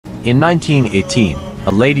In 1918,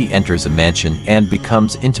 a lady enters a mansion and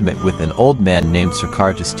becomes intimate with an old man named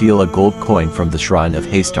Sarkar to steal a gold coin from the shrine of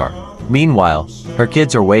Haystar. Meanwhile, her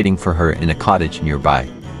kids are waiting for her in a cottage nearby.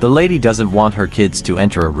 The lady doesn't want her kids to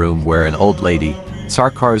enter a room where an old lady,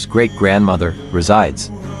 Sarkar's great-grandmother,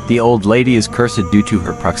 resides. The old lady is cursed due to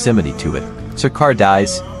her proximity to it. Sarkar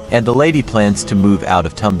dies, and the lady plans to move out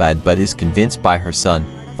of Tumbad but is convinced by her son,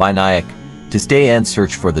 Vinayak, to stay and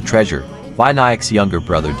search for the treasure. Vinayak's younger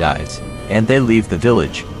brother dies, and they leave the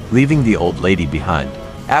village, leaving the old lady behind.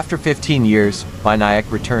 After 15 years, Vinayak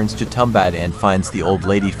returns to Tumbad and finds the old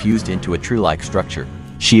lady fused into a tree-like structure.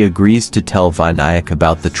 She agrees to tell Vinayak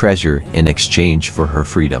about the treasure in exchange for her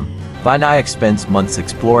freedom. Vinayak spends months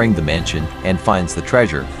exploring the mansion and finds the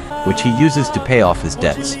treasure, which he uses to pay off his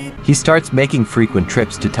debts. He starts making frequent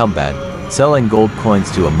trips to Tumbad, selling gold coins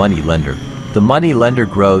to a money lender. The money lender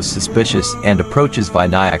grows suspicious and approaches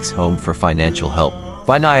Vinayak's home for financial help.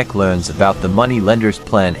 Vinayak learns about the money lender's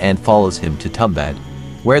plan and follows him to Tumbad,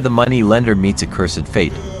 where the money lender meets a cursed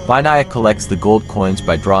fate. Vinayak collects the gold coins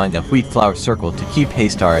by drawing a wheat flour circle to keep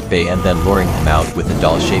Haystar at bay and then luring him out with a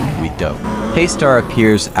doll-shaped wheat dough. Haystar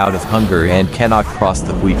appears out of hunger and cannot cross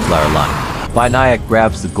the wheat flour line. Vinayak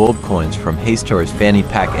grabs the gold coins from Haystar's fanny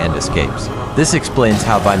pack and escapes. This explains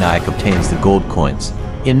how Vinayak obtains the gold coins.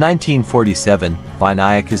 In 1947,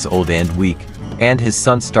 Vinayak is old and weak, and his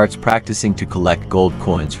son starts practicing to collect gold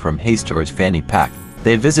coins from Haystar's fanny pack.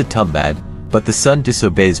 They visit Tumbad, but the son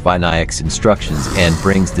disobeys Vinayak's instructions and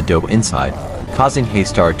brings the dough inside, causing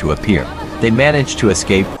Haystar to appear. They manage to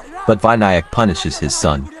escape, but Vinayak punishes his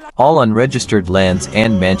son. All unregistered lands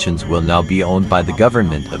and mansions will now be owned by the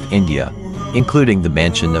government of India, including the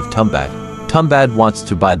mansion of Tumbad. Tumbad wants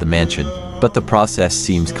to buy the mansion, but the process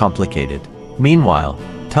seems complicated. Meanwhile,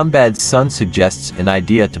 Tumbad's son suggests an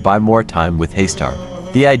idea to buy more time with Haystar.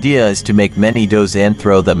 The idea is to make many doughs and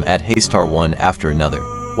throw them at Haystar one after another.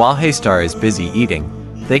 While Haystar is busy eating,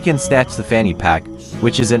 they can snatch the fanny pack,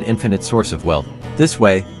 which is an infinite source of wealth. This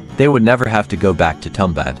way, they would never have to go back to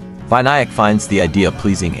Tumbad. Vinayak finds the idea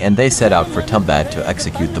pleasing and they set out for Tumbad to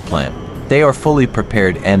execute the plan. They are fully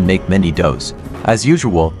prepared and make many doughs. As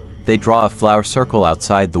usual, they draw a flour circle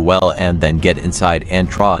outside the well and then get inside and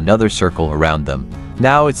draw another circle around them.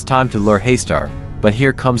 Now it's time to lure Haystar, but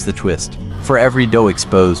here comes the twist. For every dough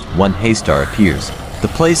exposed, one Haystar appears. The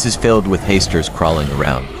place is filled with Haystars crawling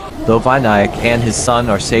around. Though Vinayak and his son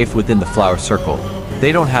are safe within the flour circle,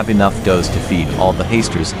 they don't have enough doughs to feed all the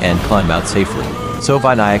Haystars and climb out safely. So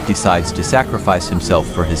Vinayak decides to sacrifice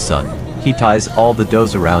himself for his son. He ties all the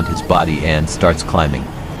doughs around his body and starts climbing.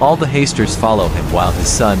 All the Haystars follow him while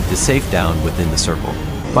his son is safe down within the circle.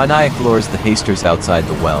 Vinayak lures the Haystars outside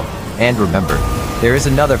the well, and remember, there is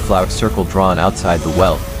another flour circle drawn outside the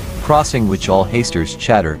well, crossing which all Haystars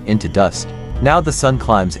shatter into dust. Now the son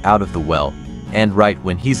climbs out of the well, and right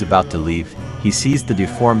when he's about to leave, he sees the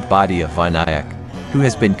deformed body of Vinayak, who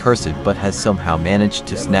has been cursed but has somehow managed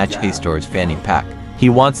to snatch Haystar's fanny pack. He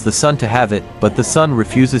wants the son to have it, but the son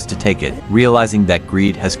refuses to take it, realizing that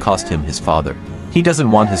greed has cost him his father. He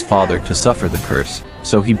doesn't want his father to suffer the curse,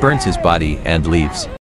 so he burns his body and leaves.